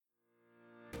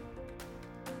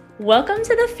Welcome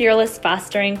to the Fearless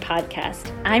Fostering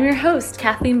Podcast. I'm your host,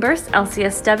 Kathleen Burse,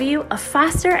 LCSW, a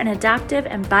foster and adoptive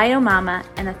and bio mama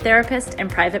and a therapist in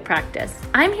private practice.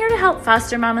 I'm here to help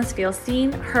foster mamas feel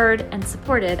seen, heard, and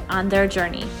supported on their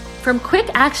journey. From quick,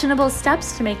 actionable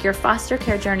steps to make your foster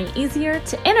care journey easier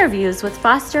to interviews with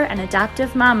foster and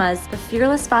adoptive mamas, the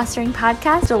Fearless Fostering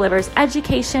Podcast delivers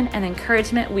education and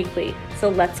encouragement weekly. So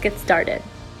let's get started.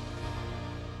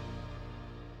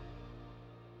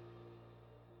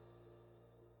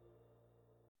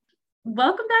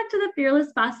 Welcome back to the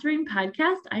Fearless Fostering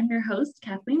Podcast. I'm your host,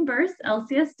 Kathleen Burse,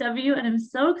 LCSW, and I'm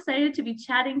so excited to be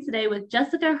chatting today with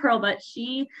Jessica Hurlbut.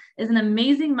 She is an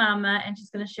amazing mama, and she's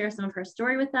going to share some of her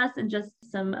story with us and just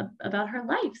some about her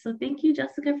life. So thank you,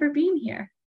 Jessica, for being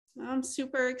here. I'm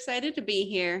super excited to be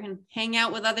here and hang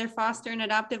out with other foster and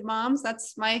adoptive moms.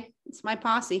 It's my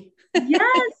posse.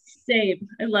 Yes, same.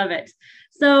 I love it.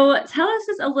 So tell us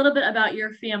just a little bit about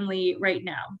your family right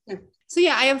now. So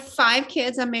yeah, I have 5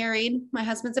 kids. I'm married. My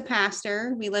husband's a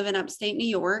pastor. We live in upstate New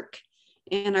York,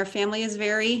 and our family is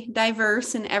very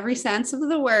diverse in every sense of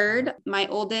the word. My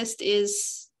oldest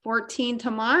is 14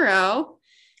 tomorrow,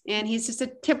 and he's just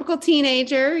a typical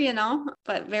teenager,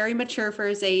 but very mature for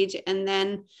his age. And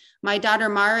then my daughter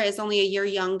Mara is only a year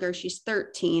younger. She's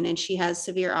 13 and she has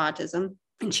severe autism,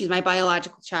 and she's my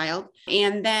biological child.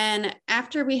 And then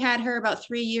after we had her, about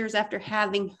 3 years after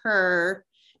having her,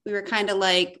 we were kind of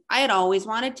like, I had always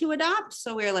wanted to adopt.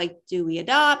 So we were like, do we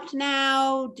adopt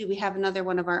now? Do we have another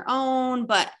one of our own?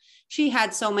 But she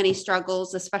had so many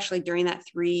struggles, especially during that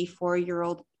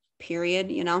 3-4-year-old period,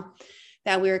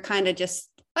 that we were kind of just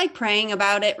like praying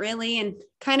about it really. And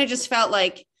kind of just felt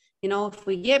like, if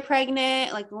we get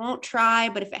pregnant, like we won't try,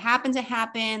 but if it happens, it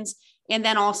happens. And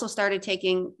then also started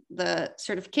taking the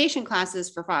certification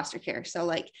classes for foster care. So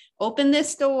like open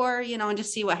this door, and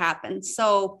just see what happens.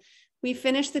 So we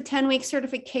finished the 10-week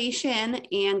certification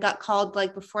and got called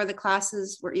like before the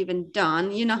classes were even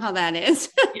done. You know how that is.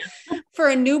 For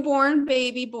a newborn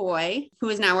baby boy who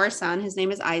is now our son. His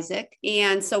name is Isaac.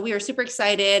 And so we were super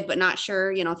excited, but not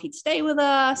sure, if he'd stay with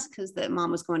us because the mom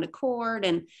was going to court.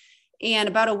 And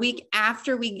about a week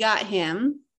after we got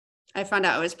him, I found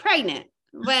out I was pregnant.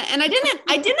 And I didn't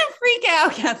freak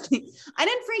out, Kathleen. I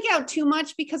didn't freak out too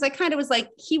much because I kind of was like,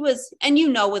 and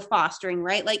with fostering,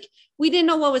 right? Like we didn't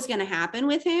know what was going to happen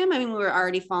with him. I mean, we were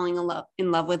already falling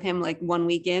in love with him like 1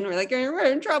 weekend. We're like, we're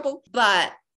in trouble.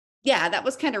 But yeah, that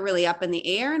was kind of really up in the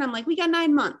air. And I'm like, we got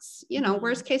 9 months,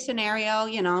 worst case scenario,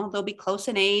 they'll be close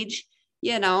in age,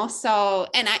 so,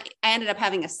 and I ended up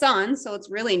having a son. So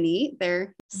it's really neat.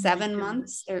 They're 7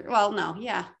 months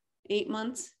 8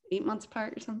 months. 8 months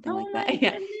apart or something like that.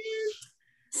 Yeah.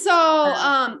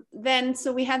 So,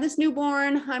 so we had this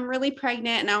newborn. I'm really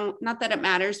pregnant now. Not that it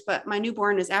matters, but my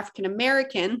newborn is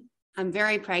African-American. I'm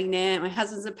very pregnant. My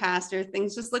husband's a pastor.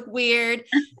 Things just look weird.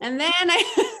 And then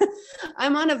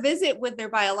I'm on a visit with their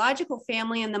biological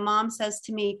family. And the mom says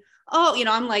to me, oh,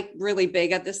 I'm like really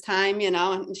big at this time,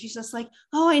 and she's just like,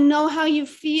 oh, I know how you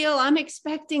feel. I'm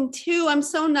expecting 2. I'm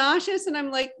so nauseous. And I'm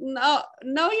like, no,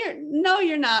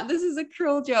 you're not. This is a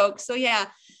cruel joke. So yeah.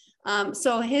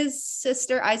 So his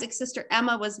sister, Isaac's sister,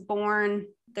 Emma, was born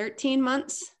 13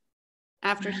 months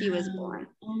after he was born.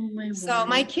 Oh my God. So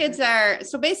my kids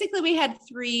so basically we had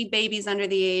 3 babies under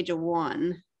the age of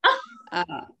 1.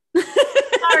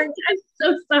 Sorry, I'm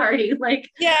so sorry. So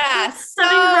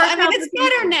I mean, it's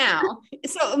better now.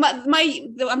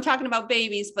 So I'm talking about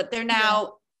babies, but they're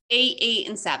now 8,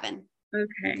 and 7.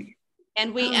 Okay.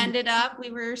 And we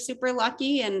were super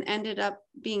lucky and ended up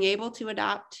being able to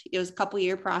adopt. It was a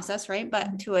couple-year process, right?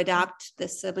 But to adopt the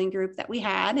sibling group that we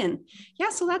had. And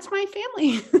yeah, so that's my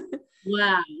family.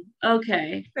 Wow.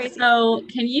 Okay. Crazy. So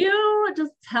can you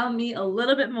just tell me a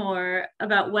little bit more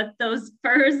about what those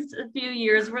first few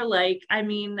years were like? I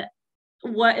mean,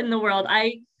 what in the world?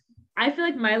 I feel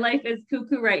like my life is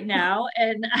cuckoo right now,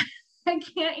 and I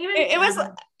can't even. It was,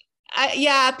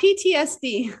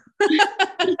 PTSD. Yeah.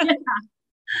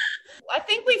 I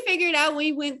think we figured out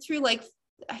we went through I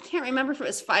can't remember if it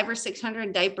was 500 or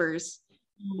 600 diapers.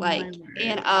 Was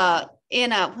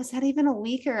that even a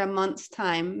week or a month's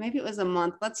time? Maybe it was a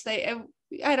month. Let's say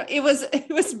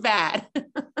it was bad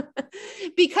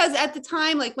because at the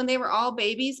time, like when they were all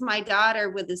babies, my daughter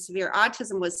with the severe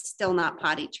autism was still not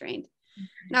potty trained.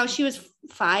 Now she was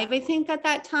 5, I think at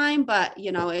that time, but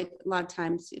a lot of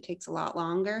times it takes a lot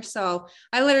longer. So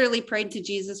I literally prayed to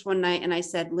Jesus one night and I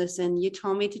said, listen, you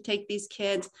told me to take these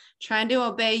kids, trying to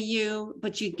obey you,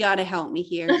 but you got to help me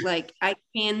here. Like I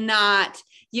cannot,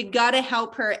 you got to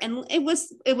help her. And it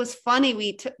was funny.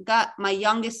 We got my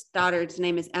youngest daughter's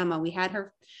name is Emma. We had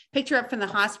her picked her up from the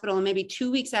hospital, and maybe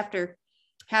 2 weeks after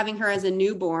having her as a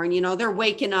newborn, you know, they're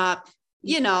waking up,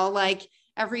 you know, like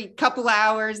every couple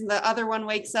hours, and the other one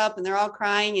wakes up and they're all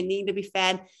crying and need to be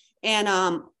fed. And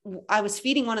I was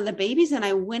feeding one of the babies and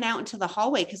I went out into the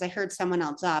hallway because I heard someone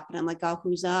else up, and I'm like, oh,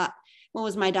 who's up? Well, it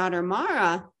was my daughter,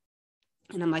 Mara.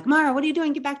 And I'm like, Mara, what are you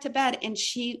doing? Get back to bed. And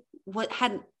she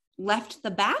had left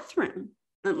the bathroom,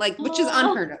 like, which is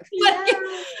unheard of. Yeah. Like,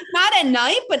 not at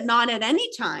night, but not at any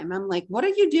time. I'm like, what are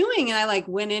you doing? And I like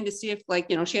went in to see if, like,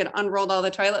 you know, she had unrolled all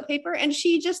the toilet paper and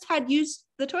she just had used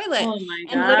the toilet. Oh my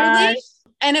and gosh. literally,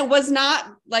 and it was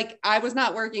not like, I was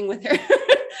not working with her.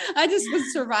 I just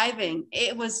was surviving.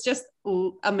 It was just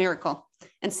a miracle.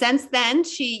 And since then,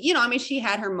 she, you know, I mean, she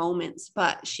had her moments,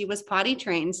 but she was potty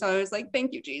trained. So I was like,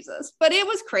 thank you, Jesus. But it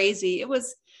was crazy. It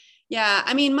was, yeah.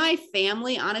 I mean, my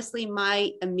family, honestly,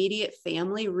 my immediate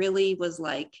family really was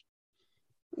like,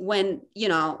 when, you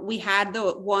know, we had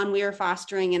the one we were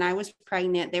fostering and I was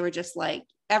pregnant, they were just like,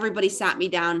 everybody sat me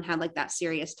down and had like that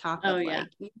serious talk of like,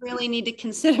 you really need to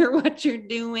consider what you're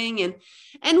doing.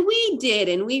 And we did,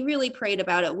 and we really prayed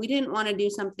about it. We didn't want to do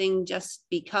something just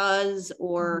because,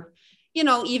 or, you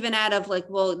know, even out of like,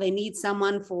 well, they need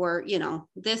someone for, you know,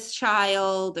 this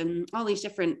child and all these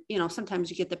different, you know, sometimes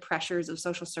you get the pressures of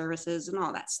social services and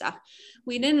all that stuff.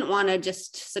 We didn't want to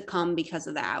just succumb because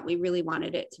of that. We really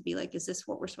wanted it to be like, is this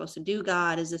what we're supposed to do,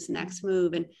 God? Is this the next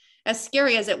move? And as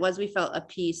scary as it was, we felt a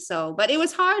peace. So, but it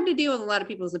was hard to deal with a lot of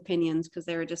people's opinions because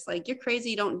they were just like, you're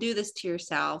crazy. Don't do this to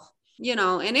yourself, you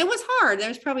know, and it was hard.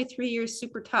 There's probably 3 years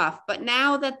super tough, but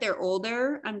now that they're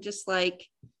older, I'm just like,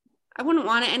 I wouldn't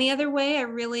want it any other way. I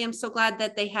really am so glad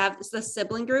that they have the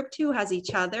sibling group too, has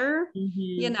each other,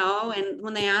 you know, and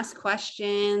when they ask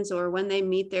questions or when they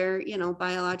meet their, you know,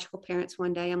 biological parents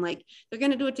one day, I'm like, they're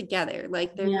going to do it together.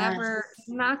 Like they're never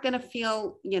not going to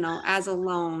feel, you know, as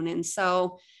alone. And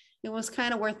so it was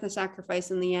kind of worth the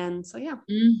sacrifice in the end. So yeah.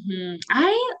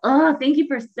 Thank you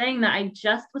for saying that. I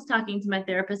just was talking to my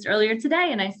therapist earlier today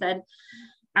and I said,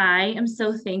 I am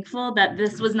so thankful that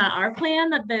this was not our plan,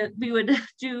 that we would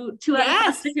do 2 out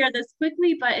of foster care this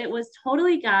quickly, but it was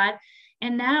totally God.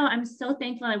 And now I'm so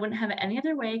thankful I wouldn't have it any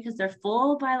other way because they're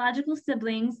full biological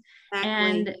siblings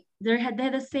and they had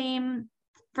the same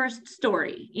first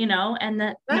story, you know, and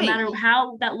that no matter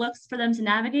how that looks for them to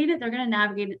navigate it, they're going to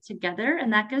navigate it together.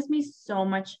 And that gives me so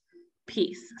much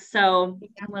peace. So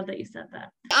I love that you said that.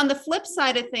 On the flip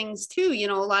side of things too, you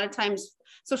know, a lot of times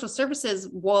social services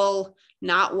will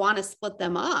not want to split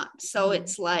them up. So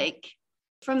it's like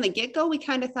from the get-go, we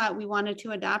kind of thought we wanted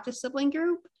to adopt a sibling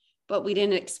group, but we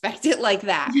didn't expect it like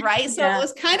that. Right. So it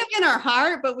was kind of in our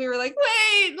heart, but we were like,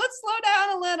 wait, let's slow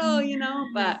down a little, you know,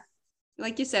 but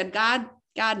like you said, God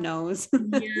knows.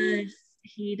 Yes,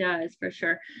 he does for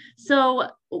sure. So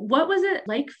what was it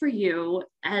like for you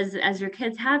as your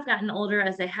kids have gotten older,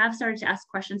 as they have started to ask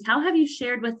questions? How have you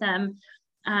shared with them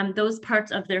those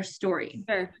parts of their story?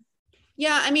 Sure.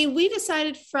 Yeah. I mean, we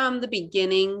decided from the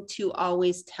beginning to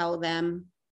always tell them,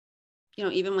 you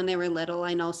know, even when they were little.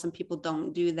 I know some people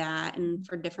don't do that and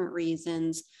for different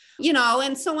reasons, you know,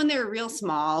 and so when they're real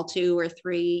small, 2 or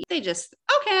 3, they just,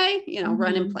 okay, you know,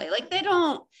 run and play. Like they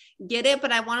don't get it,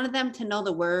 but I wanted them to know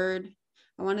the word.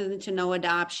 I wanted them to know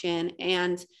adoption.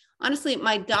 And honestly,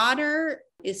 my daughter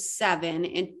is 7.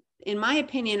 And in my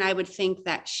opinion, I would think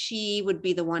that she would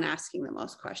be the one asking the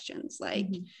most questions. Like,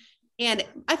 and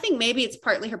I think maybe it's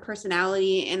partly her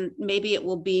personality and maybe it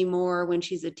will be more when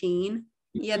she's a teen,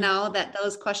 you know, that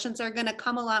those questions are going to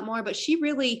come a lot more, but she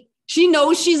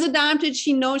knows she's adopted.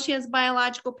 She knows she has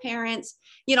biological parents,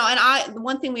 you know, and the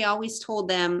one thing we always told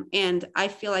them, and I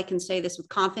feel I can say this with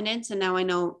confidence, and now I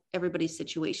know everybody's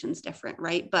situation is different,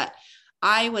 right? But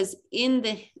I was in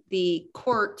the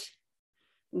court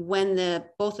when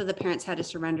both of the parents had to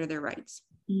surrender their rights.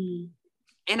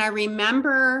 And I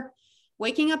remember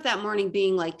waking up that morning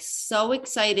being like so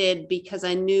excited because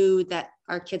I knew that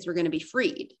our kids were going to be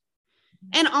freed.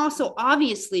 And also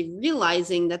obviously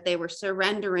realizing that they were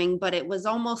surrendering, but it was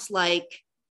almost like,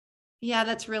 yeah,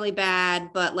 that's really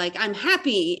bad, but like, I'm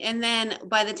happy. And then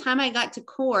by the time I got to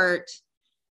court,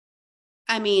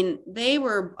 I mean, they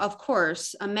were, of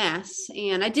course, a mess.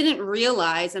 And I didn't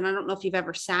realize, and I don't know if you've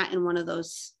ever sat in one of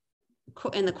those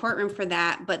in the courtroom for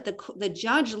that, but the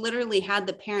judge literally had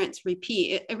the parents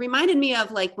repeat. It reminded me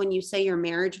of like when you say your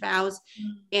marriage vows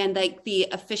and like the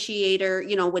officiator,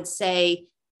 you know, would say,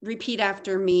 repeat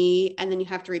after me. And then you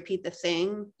have to repeat the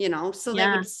thing, you know, so they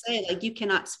would say like, you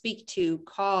cannot speak to,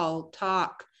 call,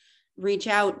 talk, reach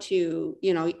out to,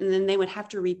 you know, and then they would have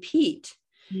to repeat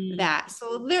that.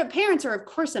 So their parents are of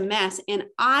course a mess. And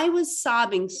I was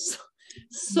sobbing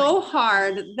so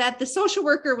hard that the social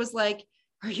worker was like,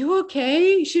 are you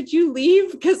okay? Should you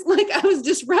leave? Because like I was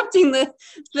disrupting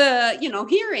the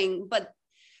hearing. But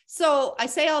so I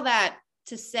say all that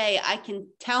to say I can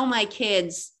tell my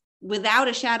kids without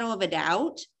a shadow of a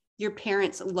doubt, your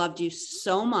parents loved you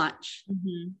so much.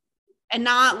 Mm-hmm. And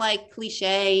not like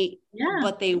cliche, Yeah.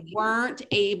 but they weren't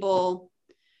able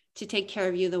to take care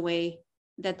of you the way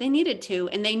that they needed to.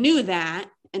 And they knew that.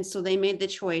 And so they made the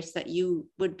choice that you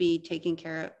would be taken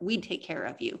care of. We'd take care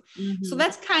of you. Mm-hmm. So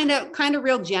that's kind of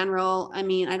real general. I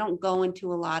mean, I don't go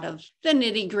into a lot of the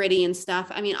nitty gritty and stuff.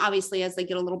 I mean, obviously as they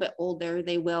get a little bit older,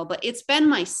 they will, but it's been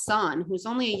my son, who's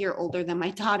only a year older than my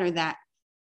daughter, that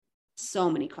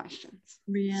so many questions.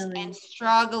 Really? And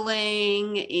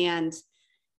struggling and,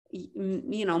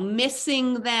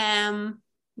 missing them.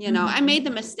 I made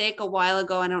the mistake a while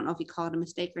ago. I don't know if you call it a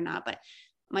mistake or not, but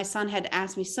my son had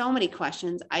asked me so many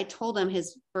questions. I told him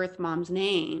his birth mom's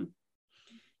name.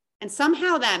 And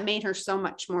somehow that made her so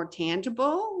much more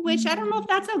tangible, which I don't know if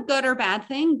that's a good or bad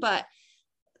thing, but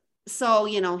so,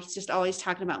 he's just always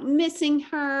talking about missing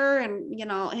her and,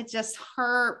 it's just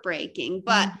heartbreaking.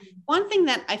 But one thing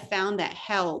that I found that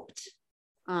helped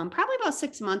probably about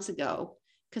 6 months ago,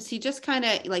 because he just kind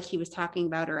of like, he was talking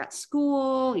about her at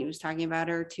school. He was talking about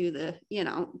her to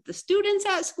the students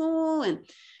at school, and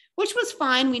which was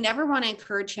fine. We never want to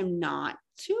encourage him not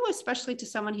to, especially to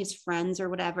someone, his friends or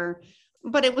whatever.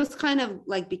 But it was kind of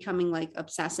like becoming like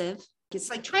obsessive. It's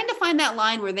like trying to find that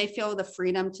line where they feel the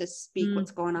freedom to speak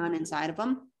what's going on inside of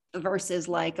them versus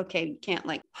like, okay, you can't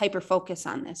like hyper focus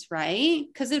on this, right?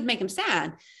 Because it'd make him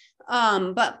sad.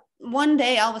 But one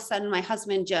day, all of a sudden, my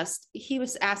husband he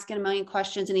was asking a million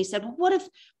questions, and he said, well,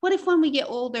 what if when we get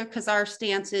older, because our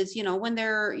stance is, when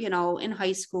they're, in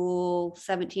high school,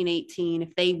 17, 18,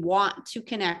 if they want to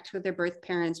connect with their birth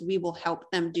parents, we will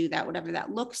help them do that, whatever that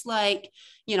looks like,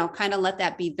 kind of let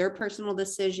that be their personal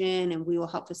decision, and we will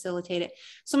help facilitate it.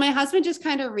 So my husband just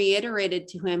kind of reiterated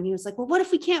to him, he was like, well, what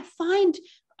if we can't find,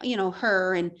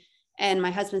 her? And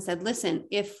my husband said, listen,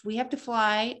 if we have to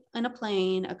fly in a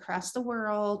plane across the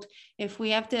world, if we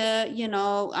have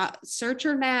to, search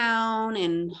her down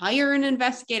and hire an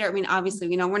investigator, I mean, obviously,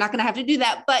 we're not going to have to do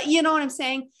that, but you know what I'm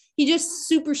saying? He just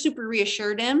super, super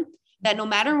reassured him that no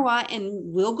matter what, and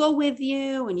we'll go with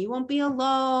you and you won't be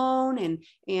alone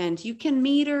and you can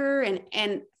meet her.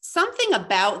 And something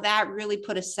about that really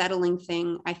put a settling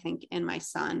thing, I think, in my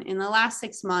son in the last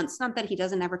 6 months. Not that he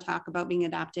doesn't ever talk about being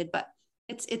adopted, but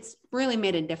it's really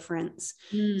made a difference.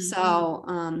 So,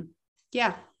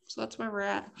 so that's where we're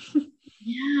at.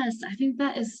 Yes, I think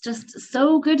that is just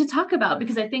so good to talk about,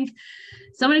 because I think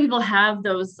so many people have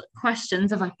those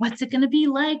questions of like, what's it going to be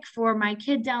like for my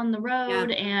kid down the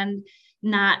road? And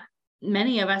not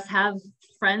many of us have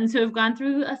friends who have gone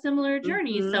through a similar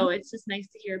journey. So it's just nice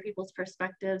to hear people's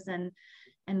perspectives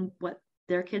and what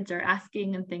their kids are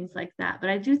asking and things like that. But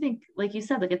I do think, like you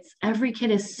said, like every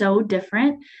kid is so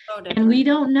different, and we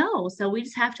don't know. So we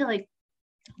just have to like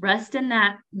rest in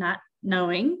that not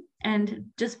knowing and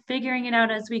just figuring it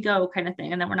out as we go, kind of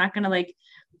thing. And then we're not going to like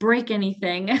break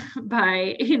anything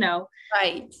by,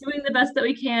 right, doing the best that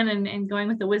we can and going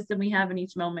with the wisdom we have in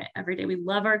each moment every day. We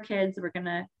love our kids. We're going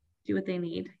to do what they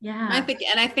need. Yeah. I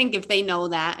think if they know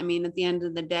that, I mean, at the end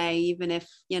of the day, even if,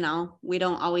 we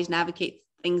don't always navigate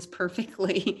things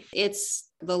perfectly, it's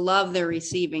the love they're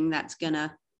receiving that's going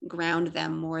to ground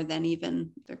them more than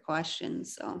even their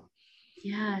questions. So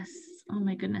yes. Oh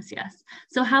my goodness. Yes.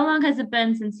 So how long has it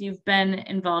been since you've been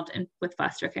involved with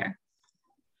foster care?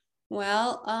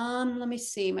 Well, let me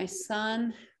see, my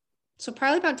son. So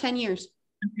probably about 10 years.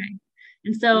 Okay.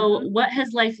 And so what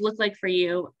has life looked like for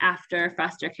you after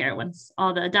foster care, once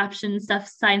all the adoption stuff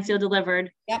signed, sealed,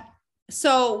 delivered? Yep.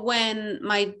 So when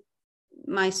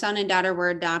my son and daughter were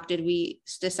adopted, we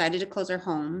decided to close our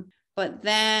home. But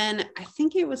then I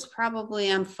think it was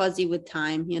probably, I'm fuzzy with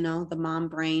time, the mom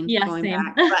brain going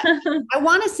back. But I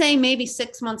want to say maybe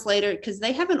 6 months later, because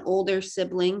they have an older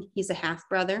sibling. He's a half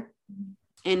brother,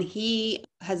 and he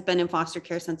has been in foster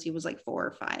care since he was like 4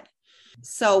 or 5.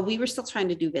 So we were still trying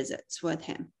to do visits with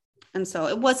him. And so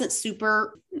it wasn't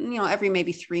super, every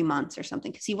maybe 3 months or something,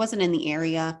 because he wasn't in the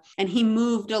area and he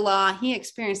moved a lot. He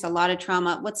experienced a lot of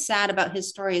trauma. What's sad about his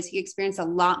story is he experienced a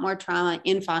lot more trauma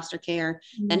in foster care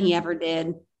than he ever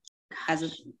did as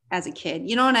a kid.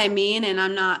 You know what I mean? And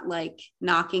I'm not like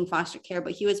knocking foster care,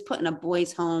 but he was put in a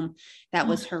boys' home that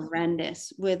was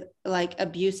horrendous, with like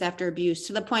abuse after abuse,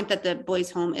 to the point that the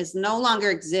boys' home is no longer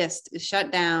exist, is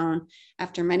shut down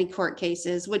after many court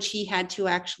cases, which he had to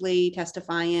actually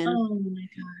testify in. Oh my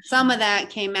gosh. Some of that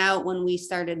came out when we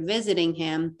started visiting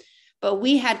him. But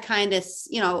we had kind of,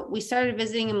 we started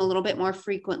visiting him a little bit more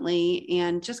frequently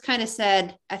and just kind of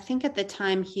said, I think at the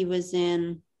time he was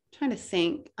in, trying to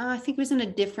think, I think he was in a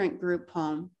different group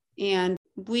home. And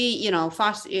we,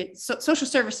 social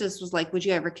services was like, would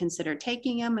you ever consider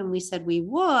taking him? And we said we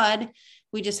would.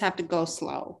 We just have to go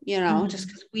slow, just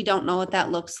because we don't know what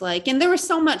that looks like. And there was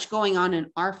so much going on in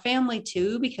our family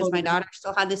too, because my daughter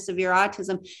still had this severe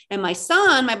autism. And my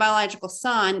son, my biological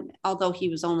son, although he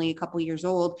was only a couple years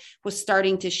old, was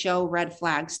starting to show red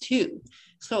flags too.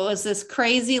 So it was this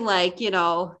crazy,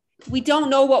 we don't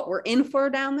know what we're in for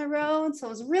down the road. So it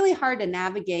was really hard to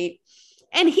navigate.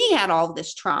 And he had all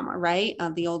this trauma, right?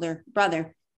 The older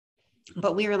brother.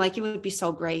 But we were like, it would be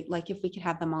so great, like if we could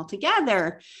have them all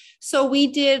together. So we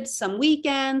did some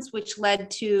weekends, which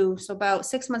led to, so about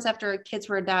 6 months after our kids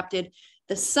were adopted,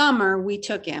 the summer, we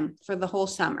took him for the whole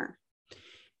summer.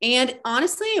 And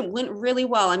honestly, it went really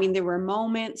well. I mean, there were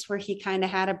moments where he kind of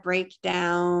had a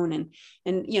breakdown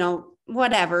and,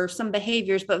 whatever, some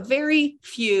behaviors, but very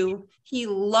few. He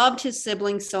loved his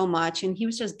siblings so much and he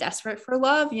was just desperate for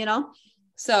love,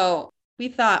 So we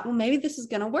thought, well, maybe this is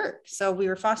going to work. So we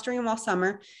were fostering him all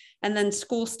summer and then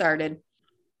school started.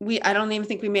 I don't even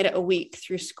think we made it a week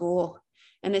through school.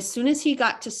 And as soon as he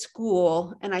got to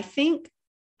school, and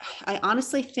I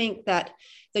honestly think that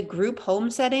the group home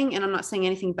setting, and I'm not saying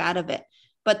anything bad of it,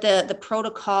 but the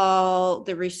protocol,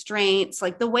 the restraints,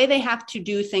 like the way they have to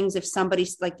do things, if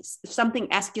somebody's like, if something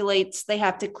escalates, they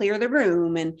have to clear the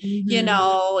room. And,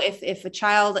 if a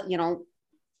child,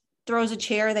 throws a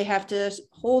chair, they have to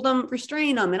hold them,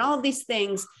 restrain them, and all of these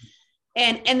things.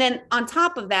 And then on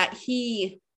top of that,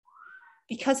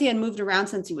 because he had moved around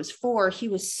since he was 4, he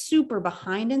was super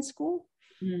behind in school.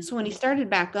 Mm-hmm. So when he started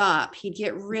back up, he'd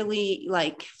get really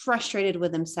frustrated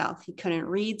with himself. He couldn't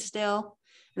read still.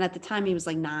 And at the time he was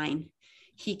 9.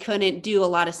 He couldn't do a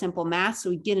lot of simple math.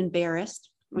 So he'd get embarrassed,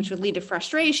 which would lead to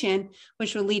frustration,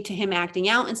 which would lead to him acting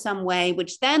out in some way,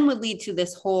 which then would lead to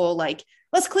this whole,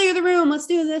 let's clear the room. Let's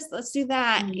do this. Let's do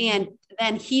that. Mm-hmm. And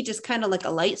then he just kind of like a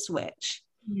light switch.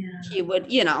 Yeah. He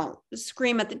would,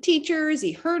 scream at the teachers.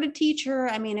 He hurt a teacher.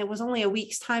 I mean, it was only a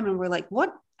week's time. And we're like,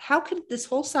 what? How could this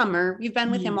whole summer, we've been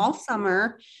with him all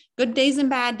summer, good days and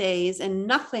bad days, and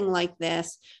nothing like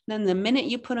this. And then the minute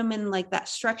you put him in that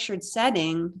structured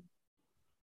setting,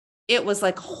 it was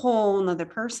like a whole nother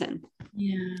person.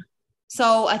 Yeah.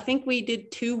 So I think we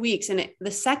did 2 weeks. And the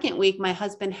second week, my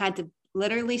husband had to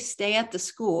literally stay at the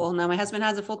school. Now my husband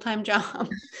has a full-time job.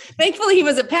 Thankfully he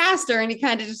was a pastor and he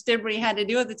kind of just did what he had to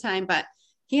do at the time, but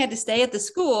he had to stay at the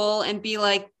school and be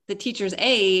like the teacher's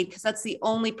aide, because that's the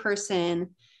only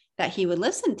person that he would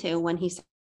listen to when he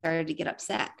started to get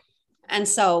upset. And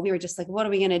so we were just like, what are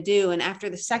we going to do? And after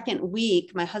the second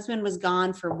week, my husband was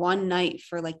gone for one night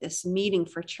for this meeting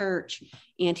for church.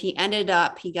 And he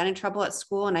got in trouble at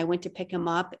school, and I went to pick him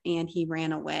up and he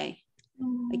ran away.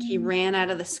 He ran out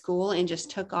of the school and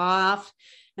just took off.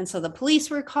 And so the police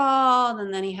were called,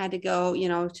 and then he had to go,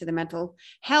 to the mental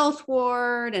health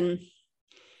ward. And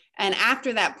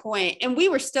after that point, and we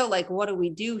were still like, what do we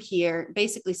do here?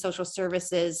 Basically social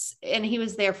services. And he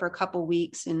was there for a couple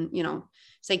weeks and,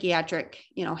 psychiatric,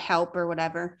 help or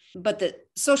whatever. But the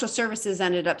social services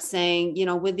ended up saying,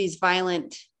 with these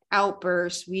violent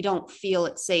outbursts, we don't feel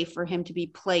it's safe for him to be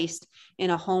placed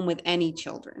in a home with any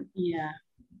children. Yeah.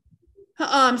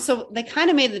 So they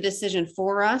kind of made the decision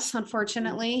for us,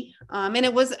 unfortunately. And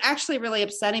it was actually really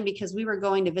upsetting because we were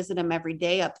going to visit him every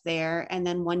day up there. And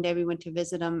then one day we went to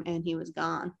visit him and he was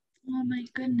gone. Oh my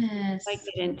goodness. They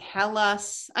didn't tell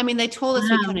us. I mean, they told us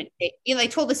we couldn't, they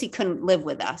told us he couldn't live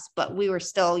with us, but we were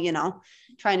still,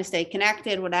 trying to stay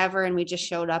connected, whatever. And we just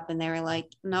showed up and they were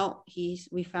like, no,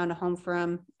 we found a home for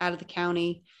him out of the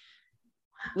county.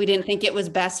 We didn't think it was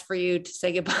best for you to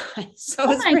say goodbye. So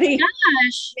it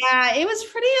was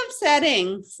pretty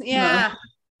upsetting. Yeah.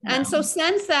 No. And so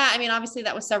since that, I mean, obviously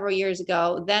that was several years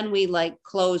ago, then we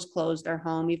closed our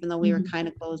home, even though we were kind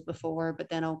of closed before, but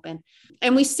then open.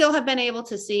 And we still have been able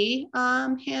to see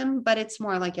him, but it's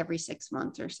more like every 6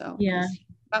 months or so. Yeah.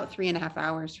 About 3.5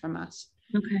 hours from us.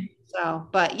 Okay. So,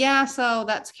 but yeah, so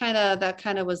that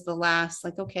kind of was the last,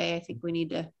 okay, I think we need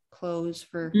to close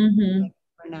for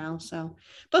now. So,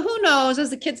 but who knows,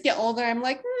 as the kids get older, I'm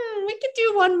like, we could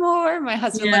do one more. My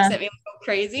husband looks at me like, oh,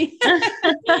 crazy.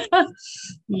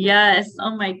 Yes.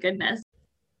 Oh my goodness.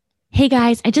 Hey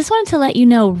guys, I just wanted to let you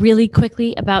know really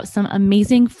quickly about some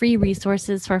amazing free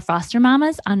resources for foster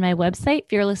mamas on my website,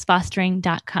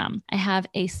 fearlessfostering.com. I have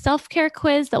a self-care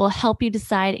quiz that will help you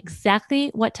decide exactly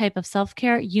what type of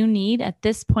self-care you need at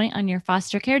this point on your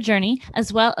foster care journey,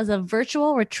 as well as a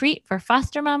virtual retreat for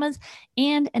foster mamas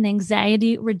and an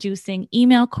anxiety-reducing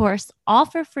email course, all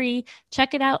for free.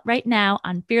 Check it out right now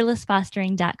on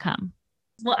fearlessfostering.com.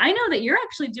 Well, I know that you're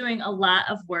actually doing a lot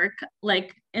of work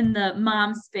like in the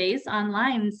mom space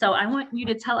online. So I want you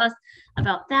to tell us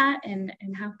about that and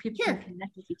how people can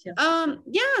connect with you too.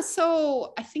 Yeah.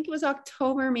 So I think it was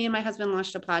October, me and my husband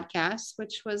launched a podcast,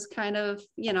 which was kind of,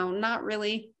 not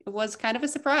really, it was kind of a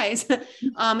surprise.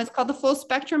 It's called The Full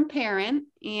Spectrum Parent.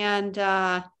 And,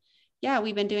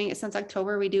 we've been doing it since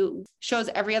October. We do shows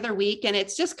every other week, and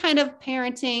it's just kind of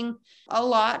parenting. A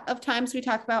lot of times we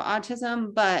talk about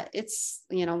autism, but it's,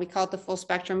 we call it the full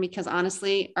spectrum because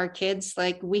honestly, our kids,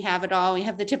 like, we have it all. We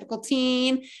have the typical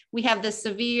teen, we have the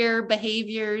severe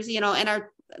behaviors, and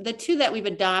the two that we've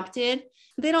adopted,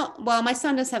 my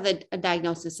son does have a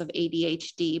diagnosis of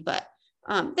ADHD, but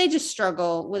they just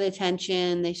struggle with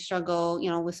attention. They struggle,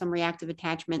 with some reactive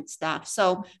attachment stuff.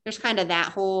 So there's kind of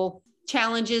that whole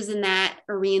challenges in that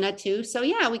arena too. So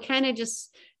yeah, we kind of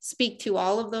just speak to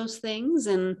all of those things,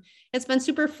 and it's been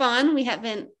super fun. We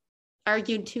haven't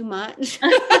argued too much.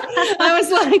 I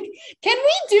was like, can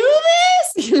we do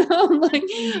this? Like,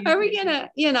 are we gonna,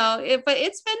 but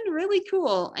it's been really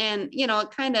cool. And,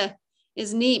 it kind of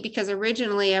is neat because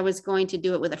originally I was going to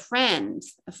do it with a friend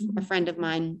of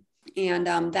mine, and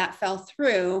that fell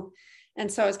through. And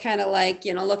so it's kind of like,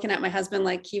 looking at my husband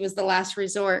like he was the last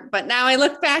resort. But now I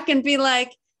look back and be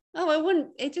like, oh,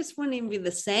 it just wouldn't even be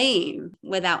the same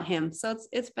without him. So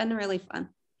it's been really fun.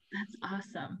 That's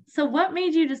awesome. So what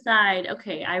made you decide,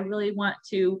 okay, I really want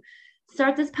to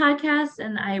start this podcast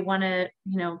and I want to,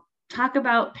 talk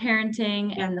about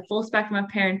parenting and the full spectrum of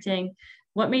parenting?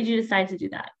 What made you decide to do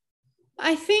that?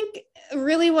 I think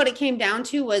really what it came down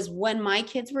to was when my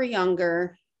kids were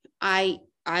younger, I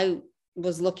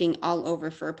was looking all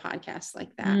over for a podcast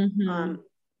like that.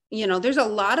 Mm-hmm. There's a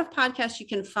lot of podcasts you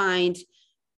can find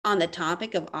on the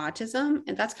topic of autism,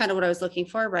 and that's kind of what I was looking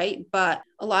for, right? But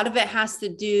a lot of it has to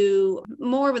do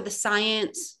more with the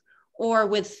science or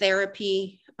with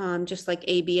therapy, just like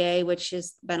ABA, which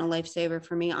has been a lifesaver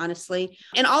for me, honestly.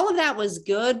 And all of that was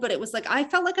good, but it was like, I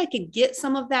felt like I could get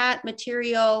some of that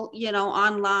material,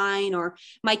 online, or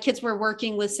my kids were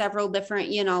working with several different,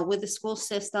 with the school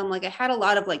system. Like I had a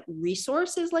lot of like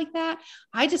resources like that.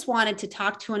 I just wanted to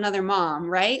talk to another mom,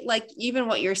 right? Like even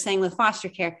what you're saying with foster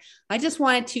care, I just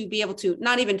wanted to be able to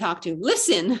not even talk to,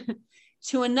 listen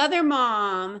to another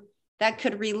mom that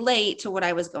could relate to what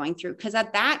I was going through. Because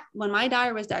when my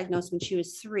daughter was diagnosed when she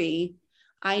was 3,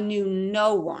 I knew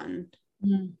no one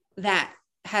that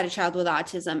had a child with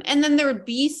autism. And then there would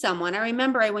be someone. I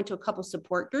remember I went to a couple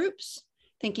support groups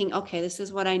thinking, okay, this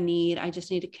is what I need. I just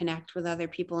need to connect with other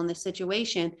people in this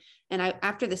situation. And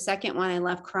after the second one, I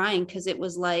left crying because it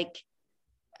was like,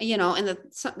 and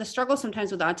the struggle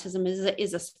sometimes with autism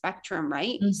is a spectrum,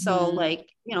 right? Mm-hmm. So like,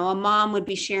 a mom would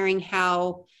be sharing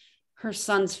how her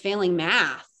son's failing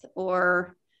math,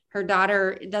 or her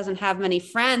daughter doesn't have many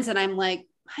friends. And I'm like,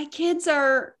 my kids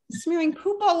are smearing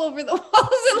poop all over the walls.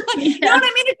 And like, you know what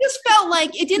I mean? It just felt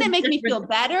like it didn't make me feel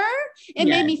better. It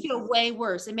made me feel way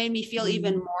worse. It made me feel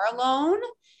even more alone.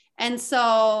 And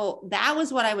so that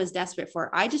was what I was desperate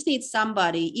for. I just need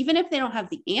somebody, even if they don't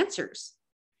have the answers.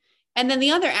 And then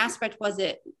the other aspect was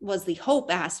the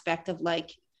hope aspect of like,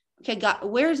 okay, God,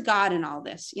 where's God in all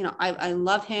this? I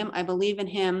love him. I believe in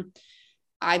him.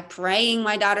 I'm praying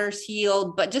my daughter's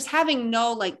healed, but just having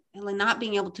not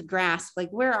being able to grasp, like,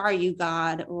 where are you,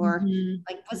 God? Or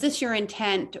like, was this your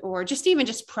intent? Or even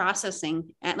processing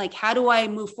and like, how do I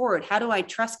move forward? How do I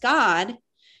trust God?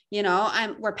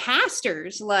 We're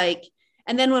pastors, like,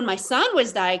 and then when my son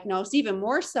was diagnosed, even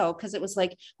more so, because it was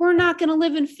like, we're not going to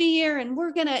live in fear. And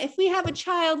if we have a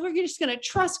child, we're just going to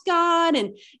trust God.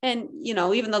 And,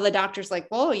 even though the doctor's like,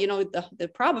 well,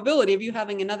 the probability of you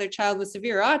having another child with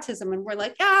severe autism. And we're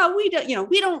like,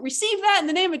 we don't receive that in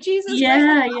the name of Jesus.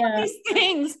 Yeah. These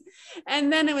things.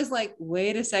 And then it was like,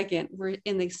 wait a second, we're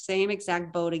in the same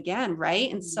exact boat again.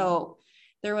 Right. And so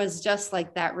there was just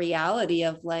like that reality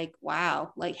of like,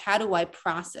 wow, like, how do I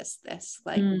process this?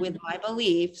 Like with my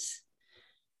beliefs,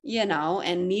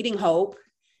 and needing hope.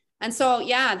 And so,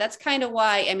 yeah, that's kind of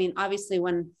why, obviously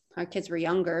when our kids were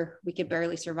younger, we could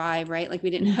barely survive, right? Like we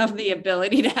didn't have the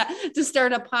ability to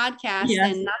start a podcast.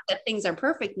 Yes. And not that things are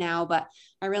perfect now, but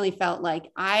I really felt like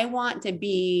I want to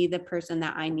be the person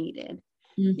that I needed,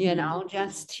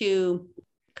 just to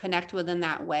connect with them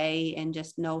that way and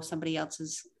just know somebody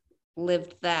else's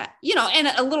lived that, and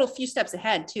a little few steps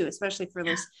ahead too, especially for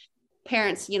those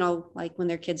parents, like when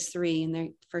their kid's 3 and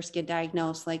they first get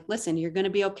diagnosed, like, listen, you're going to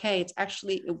be okay.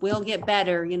 It will get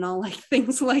better, like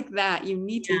things like that you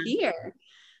need to hear.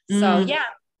 So,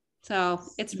 so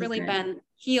it's really been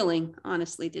healing,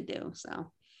 honestly, to do.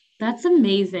 So that's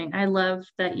amazing. I love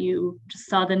that you just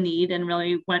saw the need and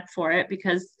really went for it,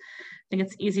 because I think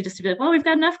it's easy just to be like, well, we've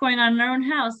got enough going on in our own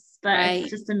house, but it's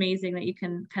just amazing that you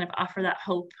can kind of offer that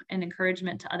hope and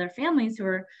encouragement to other families who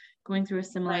are going through a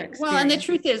similar experience. Well, and the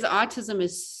truth is autism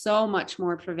is so much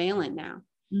more prevalent now.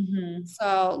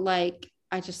 So like,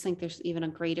 I just think there's even a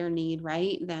greater need,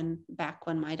 right, than back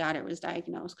when my daughter was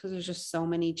diagnosed, because there's just so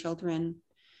many children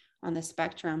on the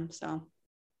spectrum. So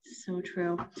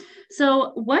true.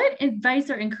 So what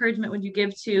advice or encouragement would you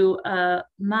give to a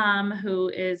mom who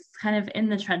is kind of in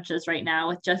the trenches right now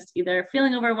with just either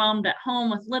feeling overwhelmed at home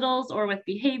with littles, or with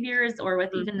behaviors, or with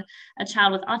even a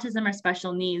child with autism or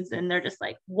special needs, and they're just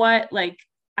like, what, like,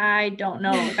 I don't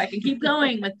know if I can keep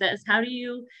going with this. How do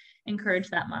you encourage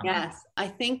that mom? Yes, I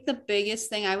think the biggest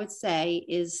thing I would say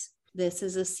is this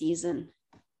is a season.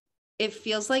 It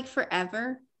feels like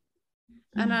forever.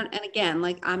 And again,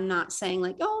 like, I'm not saying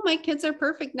like, oh, my kids are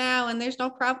perfect now and there's no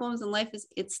problems, and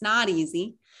it's not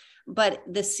easy, but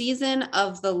the season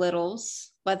of the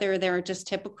littles, whether they're just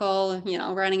typical,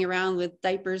 running around with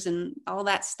diapers and all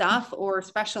that stuff, or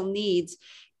special needs,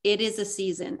 it is a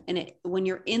season. And when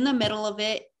you're in the middle of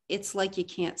it, it's like you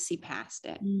can't see past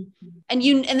it. And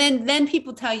then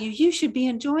people tell you, you should be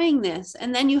enjoying this.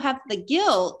 And then you have the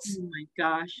guilt. Oh my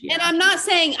gosh. Yeah. And I'm not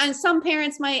saying, and some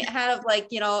parents might have like,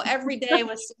 every day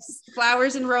was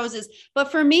flowers and roses.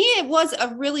 But for me, it was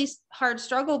a really hard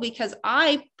struggle, because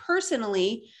I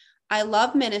personally, I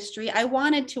love ministry. I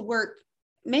wanted to work,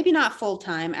 maybe not full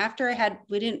time. After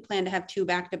we didn't plan to have 2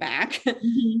 back-to-back.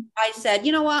 I said,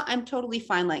 you know what, I'm totally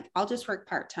fine. Like, I'll just work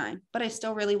part-time, but I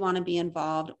still really want to be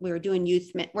involved. We were doing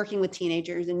working with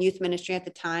teenagers and youth ministry at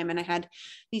the time. And I had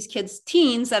these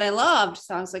teens that I loved.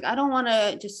 So I was like, I don't want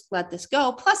to just let this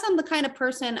go. Plus I'm the kind of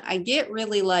person, I get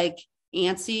really like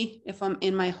antsy if I'm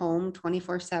in my home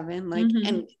 24/7, like,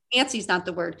 and antsy's not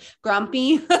the word,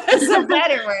 grumpy is a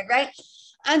better word, right?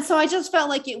 And so I just felt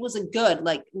like it was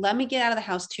let me get out of the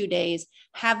house 2 days,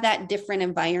 have that different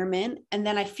environment. And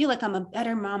then I feel like I'm a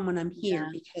better mom when I'm here,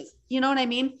 because you know what I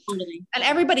mean? Totally. And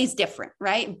everybody's different.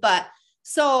 Right. But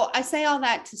so I say all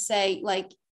that to say,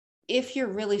 like, if you're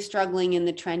really struggling in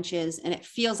the trenches and it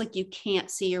feels like you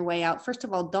can't see your way out, first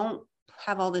of all, don't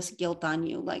have all this guilt on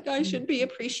you. Like, I should be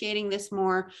appreciating this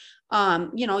more. You're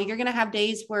going to have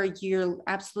days where you're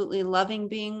absolutely loving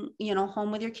being,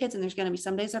 home with your kids. And there's going to be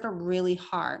some days that are really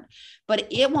hard, but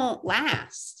it won't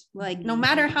last. Like, no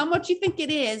matter how much you think it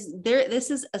is,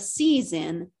 this is a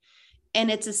season,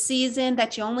 and it's a season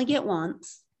that you only get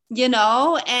once,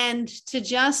 and to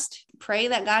just pray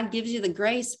that God gives you the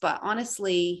grace. But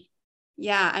honestly,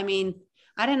 I mean,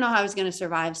 I didn't know how I was going to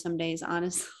survive some days,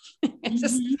 honestly.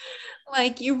 Just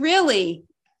like, you really,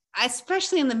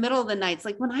 especially in the middle of the nights,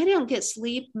 like when I don't get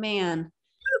sleep, man,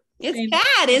 it's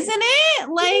bad, isn't it?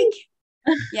 Like,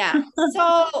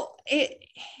 so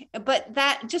but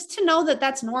that, just to know that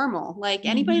that's normal. Like,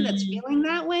 anybody that's feeling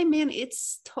that way, man,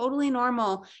 it's totally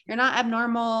normal. You're not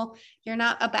abnormal. You're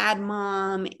not a bad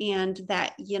mom. And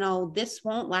that, this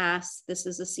won't last. This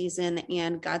is a season,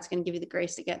 and God's going to give you the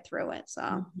grace to get through it.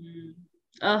 So.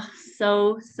 Oh,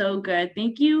 so good.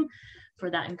 Thank you for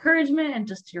that encouragement and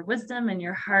just your wisdom and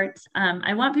your heart.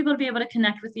 I want people to be able to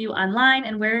connect with you online.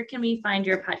 And where can we find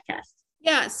your podcast?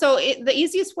 Yeah. So the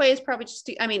easiest way is probably just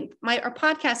our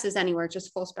podcast is anywhere,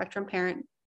 just Full Spectrum Parent.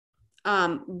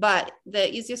 But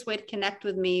the easiest way to connect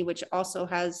with me, which also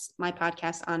has my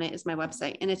podcast on it, is my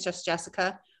website. And it's just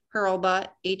Jessica Hurlbut,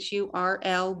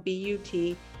 HURLBUT.com.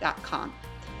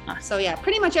 So yeah,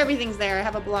 pretty much everything's there. I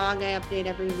have a blog I update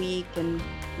every week, and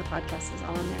the podcast is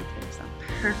all on there too. So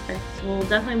perfect. We'll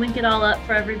definitely link it all up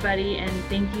for everybody. And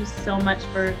thank you so much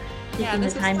for taking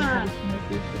the time to have this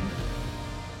conversation.